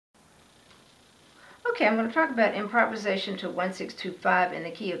Okay, I'm going to talk about improvisation to 1-6-2-5 in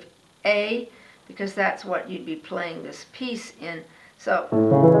the key of A, because that's what you'd be playing this piece in. So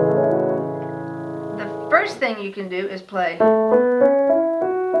the first thing you can do is play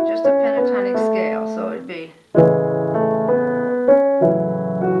just a pentatonic scale. So it'd be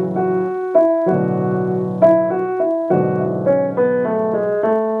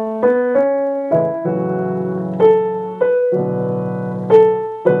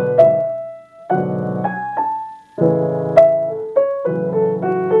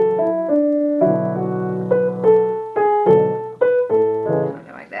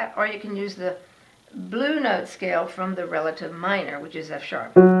or you can use the blue note scale from the relative minor, which is F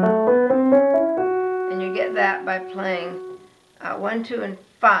sharp. And you get that by playing 1, 2, and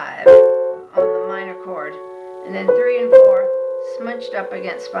 5 on the minor chord, and then 3 and 4 smunched up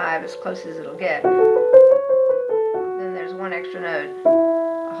against 5 as close as it'll get. Then there's one extra note,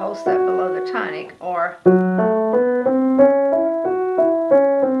 a whole step below the tonic, or you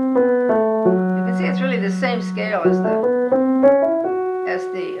can see it's really the same scale as the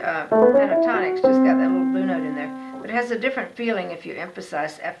pentatonics, just got that little blue note in there. But it has a different feeling if you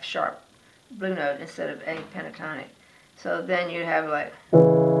emphasize F sharp blue note instead of A pentatonic. So then you have like,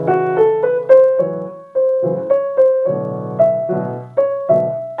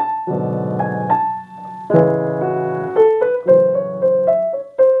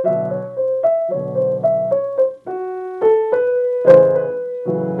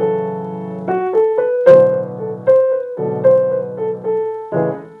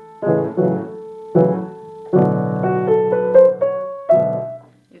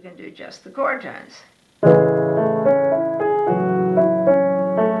 just the chord tones.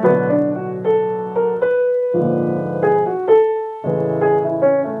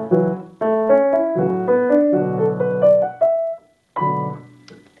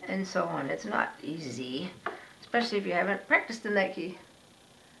 And so on. It's not easy, especially if you haven't practiced in that key.